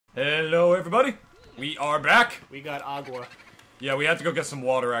Hello, everybody. We are back. We got agua. Yeah, we had to go get some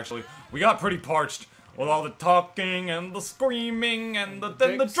water, actually. We got pretty parched with all the talking and the screaming and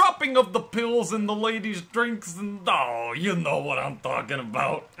then the dropping of the pills and the ladies' drinks and... Oh, you know what I'm talking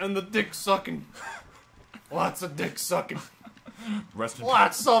about. And the dick sucking. Lots of dick sucking.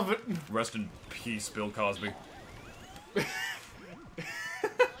 Lots of it. Rest in peace, Bill Cosby.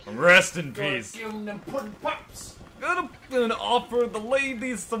 Rest in peace. Give them pudding pops. Gonna offer the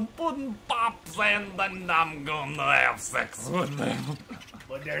ladies some pudding pops and then I'm gonna have sex with them.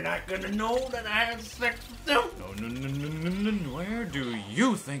 But they're not gonna know that I had sex with them. No. Where do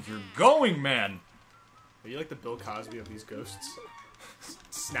you think you're going, man? Are you like the Bill Cosby of these ghosts?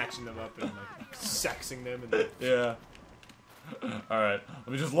 Snatching them up and like sexing them and Yeah. Alright, let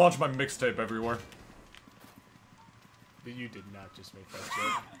me just launch my mixtape everywhere. You did not just make that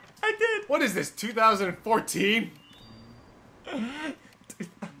joke. I did! What is this, 2014?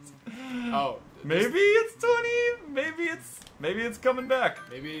 Oh. Maybe it's 20, maybe it's coming back.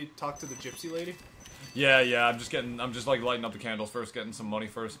 Maybe talk to the gypsy lady? Yeah, I'm just like lighting up the candles first, getting some money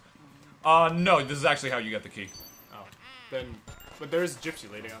first. No, this is actually how you get the key. Oh. Then, but there is a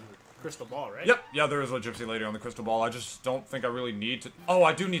gypsy lady on the crystal ball, right? Yep, yeah, there is a gypsy lady on the crystal ball. I just don't think I really need to... Oh,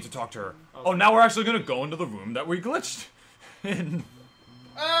 I do need to talk to her. Okay. Oh, now we're actually gonna go into the room that we glitched in.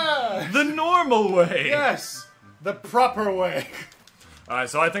 The normal way! Yes! The proper way! Alright,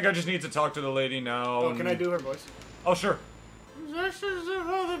 so I think I just need to talk to the lady now. Oh, can I do her voice? Oh, sure. Possessions of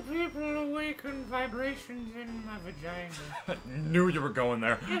other people awaken vibrations in my vagina. Knew you were going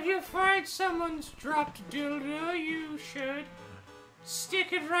there. If you find someone's dropped dildo, you should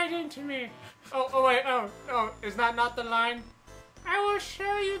stick it right into me. Oh, is that not the line? I will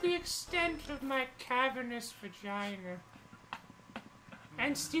show you the extent of my cavernous vagina.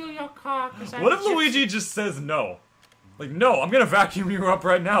 And steal your car, because I'm What if Luigi just says no? Like, no, I'm gonna vacuum you up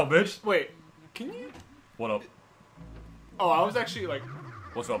right now, bitch. Wait, can you... What up? Oh, I was actually like...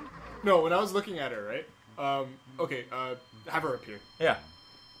 What's up? No, when I was looking at her, right? Okay, have her appear. Yeah.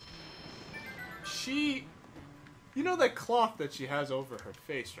 She... You know that cloth that she has over her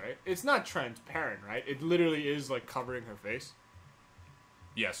face, right? It's not transparent, right? It literally is, like, covering her face.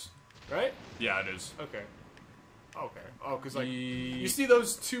 Yes. Right? Yeah, it is. Okay. Okay. Oh, because, like, you see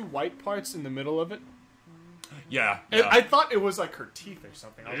those two white parts in the middle of it? Yeah. I thought it was, like, her teeth or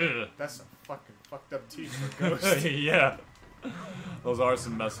something. I was like, that's some fucking fucked up teeth for ghosts. Yeah. Those are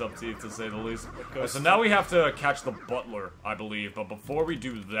some messed up teeth, to say the least. So now we have to catch the butler, I believe. But before we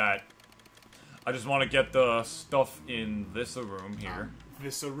do that, I just want to get the stuff in this room here.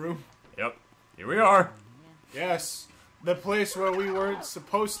 This room? Yep. Here we are. Yes. The place where we weren't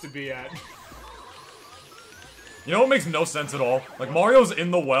supposed to be at. You know what makes no sense at all? Like, Mario's in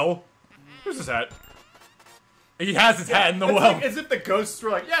the well. Where's his hat? He has his hat in the well. Like, as if the ghosts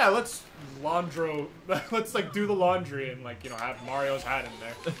were like, yeah, let's let's, like, do the laundry and, like, you know, have Mario's hat in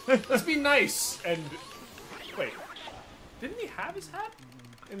there. Let's be nice. And, wait, didn't he have his hat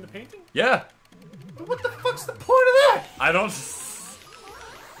in the painting? Yeah. But what the fuck's the point of that? I don't...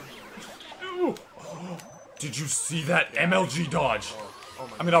 Did you see that MLG dodge?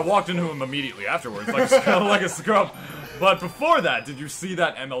 I mean, I walked into him immediately afterwards, like, kind of like a scrub. But before that, did you see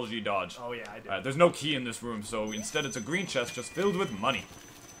that MLG dodge? Oh, yeah, I did. Alright, there's no key in this room, so instead it's a green chest just filled with money.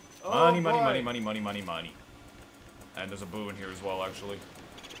 Oh, money. And there's a boo in here as well, actually.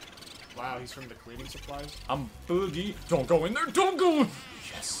 Wow, he's from the cleaning supplies? I'm boogie. Don't go in there, don't go!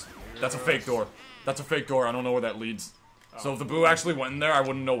 Yes. That's a fake door. That's a fake door, I don't know where that leads. So if the boo actually went in there, I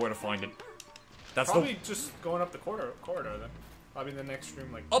wouldn't know where to find it. That's probably just going up the corridor then. Probably the next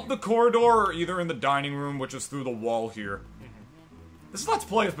room, like... Up the corridor, or either in the dining room, which is through the wall here. This Let's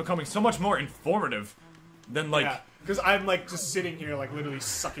Play is becoming so much more informative than, like... Yeah, because I'm, like, just sitting here, like, literally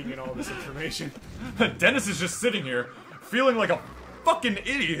sucking in all this information. Dennis is just sitting here, feeling like a fucking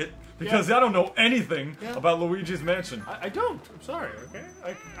idiot, because I don't know anything about Luigi's Mansion. I don't. I'm sorry, okay?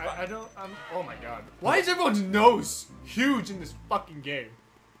 I don't... oh my god. Why is everyone's nose huge in this fucking game?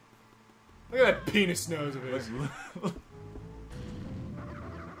 Look at that penis nose of his.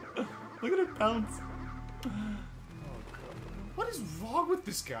 Look at her pounce. Oh, God. What is wrong with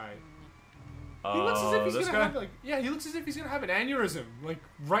this guy? He looks as if he's gonna have, like... Yeah, he looks as if he's gonna have an aneurysm, like,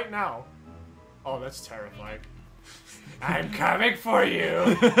 right now. Oh, that's terrifying. I'm coming for you! No,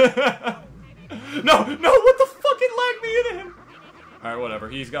 what the fuck? It lagged me into him! Alright, whatever.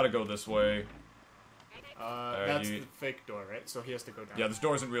 He's gotta go this way. That's the fake door, right? So he has to go down. Yeah, this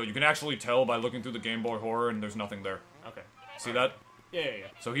door isn't real. You can actually tell by looking through the Game Boy Horror, and there's nothing there. Okay. See that? Yeah.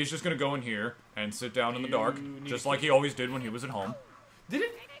 So he's just gonna go in here and sit down in the dark, just like he always did when he was at home.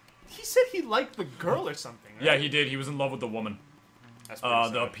 Didn't... He said he liked the girl or something, right? Yeah, he did. He was in love with the woman. That's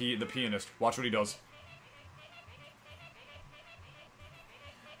pretty sad. the pianist. Watch what he does.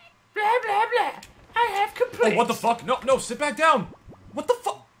 Blah, blah, blah. I have complaints. Oh, what the fuck? No, no, sit back down. What the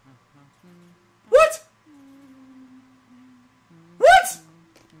fuck? What? What?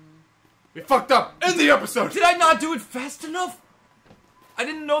 We fucked up. End the episode. Did I not do it fast enough? I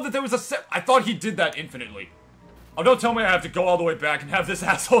didn't know that there was a set. I thought he did that infinitely. Oh, don't tell me I have to go all the way back and have this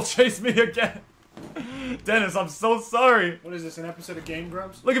asshole chase me again. Dennis, I'm so sorry. What is this, an episode of Game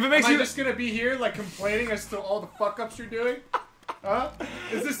Grumps? Look, if it makes Am you... I just gonna be here, like, complaining as to all the fuck-ups you're doing? Huh?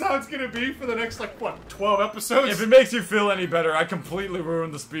 Is this how it's gonna be for the next, like, what, 12 episodes? If it makes you feel any better, I completely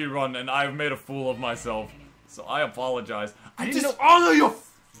ruined the speed run and I've made a fool of myself. So I apologize. I didn't know... Honor your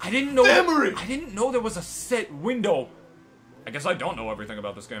I didn't know... memory! I didn't know there was a set window. I guess I don't know everything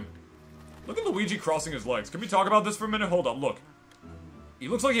about this game. Look at Luigi crossing his legs. Can we talk about this for a minute? Hold up, look. He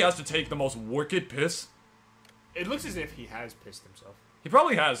looks like he has to take the most wicked piss. It looks as if he has pissed himself. He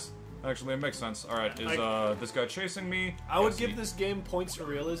probably has. Actually, it makes sense. Alright, is this guy chasing me? I would give this game points for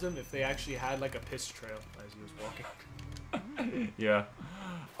realism if they actually had, like, a piss trail as he was walking. Yeah.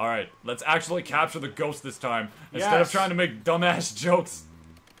 Alright, let's actually capture the ghost this time. Instead of Yes. trying to make dumbass jokes.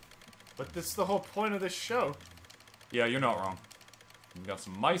 But that's the whole point of this show. Yeah, you're not wrong. We got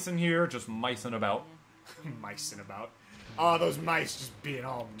some mice in here, just micing about. Micing about. Oh, those mice just being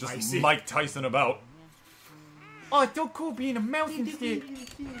all Just micey. Mike Tyson about. Oh, it's so cool being a mouse instead.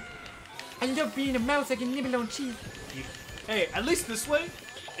 I love being a mouse, I can nibble on cheese. Hey, at least this way,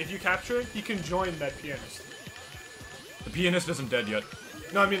 if you capture it, he can join that pianist. The pianist isn't dead yet.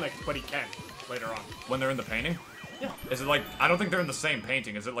 No, I mean, like, but he can later on. When they're in the painting? Yeah. Is it like, I don't think they're in the same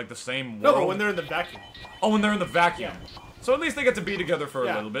painting. Is it like the same world? No, but when they're in the vacuum. Oh, when they're in the vacuum. Yeah. So at least they get to be together for a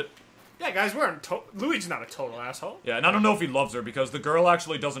Yeah. little bit. Yeah, guys, Luigi's not a total asshole. Yeah, and I don't know if he loves her because the girl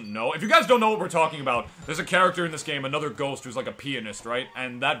actually doesn't know. If you guys don't know what we're talking about, there's a character in this game, another ghost who's like a pianist, right?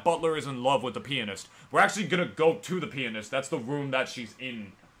 And that butler is in love with the pianist. We're actually gonna go to the pianist. That's the room that she's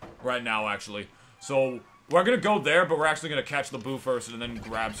in right now, actually. So we're gonna go there, but we're actually gonna catch the boo first and then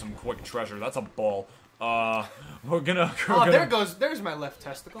grab some quick treasure. That's a ball. We're gonna... There's my left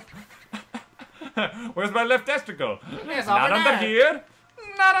testicle. Where's my left testicle? It's Not over under there. here.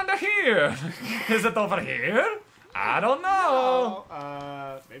 Not under here. Is it over here? I don't know.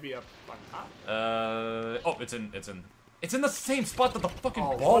 Maybe up on top. Oh, it's in the same spot that the fucking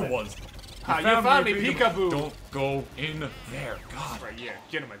Oh, ball what? was. Ah, you found me, peekaboo. peekaboo. Don't go in there. God. Right, yeah.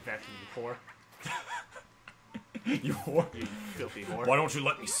 Get in my vacuum, you whore. You whore. You filthy whore. Why don't you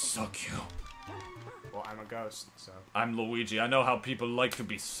let me suck you? Well, I'm a ghost, so. I'm Luigi. I know how people like to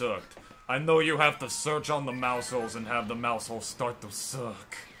be sucked. I know you have to search on the mouse holes and have the mouse holes start to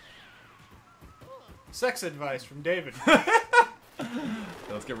suck. Sex advice from David.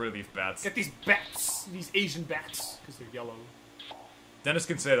 Let's get rid of these bats. Get these bats, these Asian bats, because they're yellow. Dennis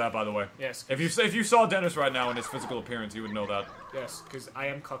can say that, by the way. Yes. If you saw Dennis right now in his physical appearance, you would know that. Yes, because I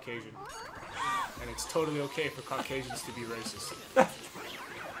am Caucasian. And it's totally okay for Caucasians to be racist.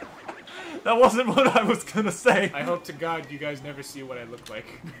 That wasn't what I was gonna say. I hope to God you guys never see what I look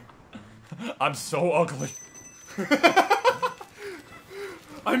like. I'm so ugly.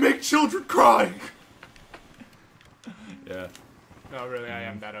 I make children cry! Yeah. No, really, I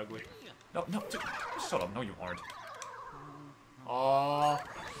am that ugly. No, dude, shut up. No, you aren't. Aww.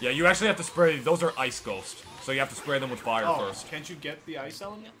 Yeah, you actually have to spray. Those are ice ghosts, so you have to spray them with fire Oh, first. can't you get the ice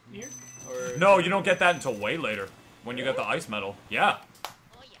element here? Or... No, you don't get that until way later, when you get the ice metal. Yeah.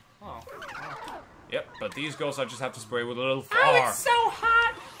 Oh. Yep, but these ghosts I just have to spray with a little fire. Oh, it's so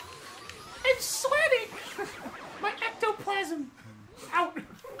hot! I'm sweating! My ectoplasm out!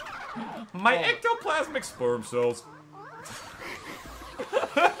 My ectoplasmic sperm cells.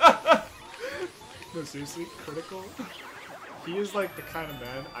 No, seriously, critical. He is like the kind of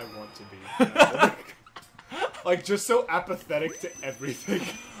man I want to be. Like just so apathetic to everything.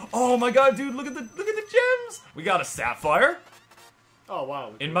 Oh my god, dude, look at the gems! We got a sapphire. Oh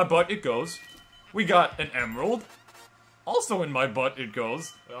wow. In my butt it goes. We got an emerald. Also in my butt it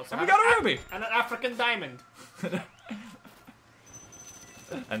goes. And we got a ruby. And an African diamond.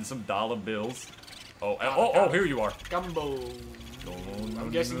 And some dollar bills. Oh, here you are. Gumbo. I'm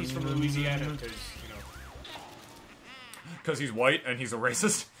guessing he's from Louisiana because, you know. Because he's white and he's a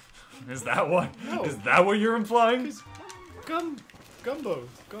racist? Is that what? No. Is that what you're implying? Gumbo.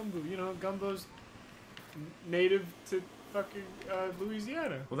 You know, Gumbo's native to fucking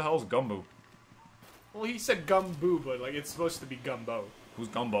Louisiana. What the hell is gumbo? Well, he said gumbo, but like it's supposed to be gumbo. Who's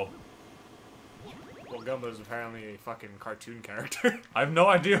gumbo? Well, Gumbo's apparently a fucking cartoon character. I have no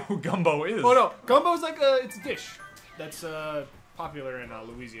idea who gumbo is. Oh no, Gumbo's like it's a dish that's popular in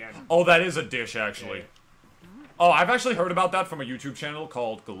Louisiana. Oh, that is a dish, actually. Yeah. Oh, I've actually heard about that from a YouTube channel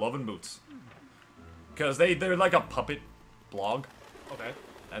called Glove and Boots. Because they're like a puppet blog. Okay.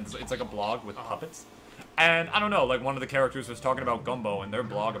 And it's like a blog with puppets. And I don't know, like one of the characters was talking about Gumbo and their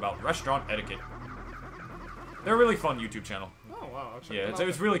blog about restaurant etiquette. They're a really fun YouTube channel. Oh wow. I'll check Yeah, them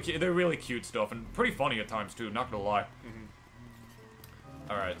it's really they're really cute stuff and pretty funny at times too, not gonna lie.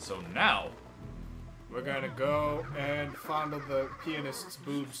 Alright, so now We're gonna go and fondle the pianist's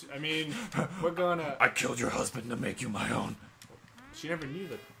boobs. I mean, we're gonna... I killed your husband to make you my own. She never knew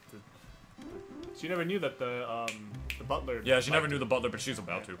that the butler... Yeah, she never knew the butler, but she's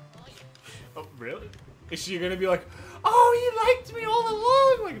about to. Oh, really? Is she gonna be like, oh, he liked me all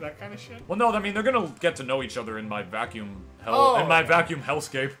along? Like, that kind of shit? Well, no, I mean, they're gonna get to know each other in my vacuum vacuum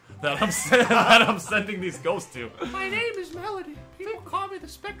hellscape that I'm sending these ghosts to. My name is Melody. People call me the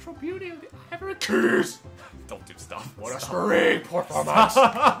spectral beauty of the Everkeys. Don't do stuff. What a Stop. serene performance.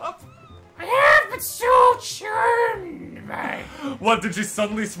 I have been so charmed by... What, did she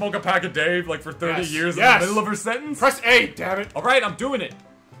suddenly smoke a pack a day, like, for 30 years in the middle of her sentence? Press A, damn it. Alright, I'm doing it.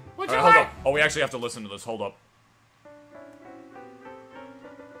 What'd you Hold like? up. Oh, we actually have to listen to this. Hold up.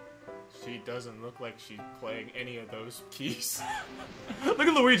 She doesn't look like she's playing any of those keys. Look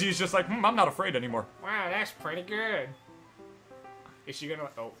at Luigi, he's just like, I'm not afraid anymore. Wow, that's pretty good. Is she gonna...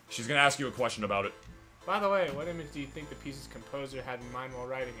 Oh. She's gonna ask you a question about it. By the way, what image do you think the piece's composer had in mind while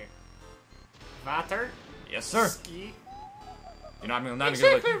writing it? Vater? Yes, sir. Ski? You know, I'm not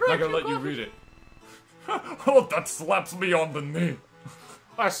Exactly gonna right, let you you read it. Oh, that slaps me on the knee.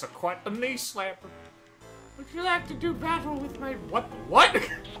 That's quite the knee slapper. Would you like to do battle with my... What?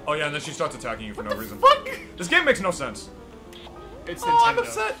 Oh yeah, and then she starts attacking you for no reason. Fuck! This game makes no sense. It's Oh, Nintendo. I'm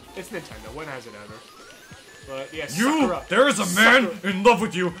upset. It's Nintendo. When has it ever? But yeah, suck You, her up. there is a man Suck her- in love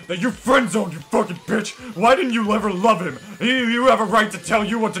with you that you friend-zoned, you fucking bitch. Why didn't you ever love him? You have a right to tell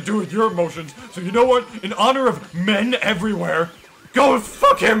you what to do with your emotions. So you know what? In honor of men everywhere, go and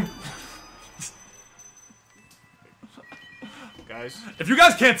fuck him. Guys. If you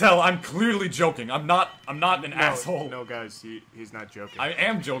guys can't tell, I'm clearly joking. I'm not an asshole. No, guys, he's not joking. I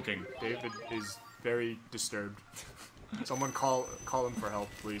am joking. David is very disturbed. Someone call him for help,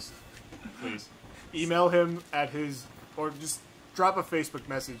 please. Please. Email him at his... Or just drop a Facebook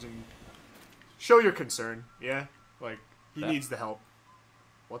message and show your concern, yeah? Like, he needs the help.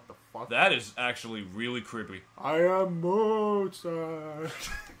 What the fuck? That is actually really creepy. I am Mozart.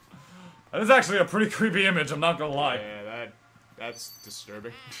 That is actually a pretty creepy image, I'm not gonna lie. Yeah, that's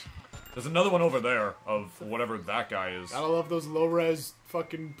disturbing. There's another one over there of whatever that guy is. I love those low-res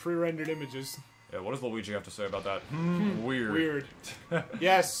fucking pre-rendered images. Yeah, what does Luigi have to say about that? Weird. Weird.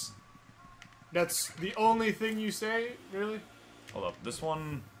 Yes. That's the only thing you say, really? Hold up, this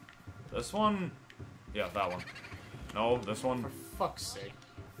one, yeah, that one. No, this one. For fuck's sake.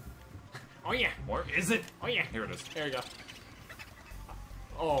 Oh yeah. Where is it? Oh yeah. Here it is. There you go.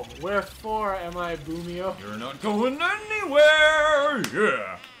 Oh, wherefore am I Boomio? You're not going anywhere!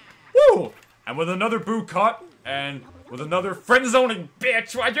 Yeah! Woo! And with another boo cut, and with another friend-zoning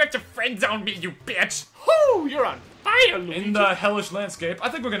bitch, why'd you have to friend-zone me, you bitch? Whoo! You're on fire, Luigi! In the hellish landscape, I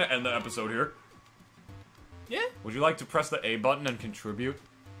think we're gonna end the episode here. Yeah? Would you like to press the A button and contribute?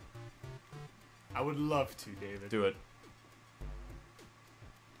 I would love to, David. Do it.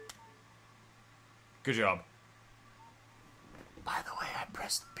 Good job. By the way, I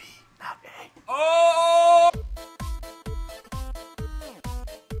pressed B, not A. Oh!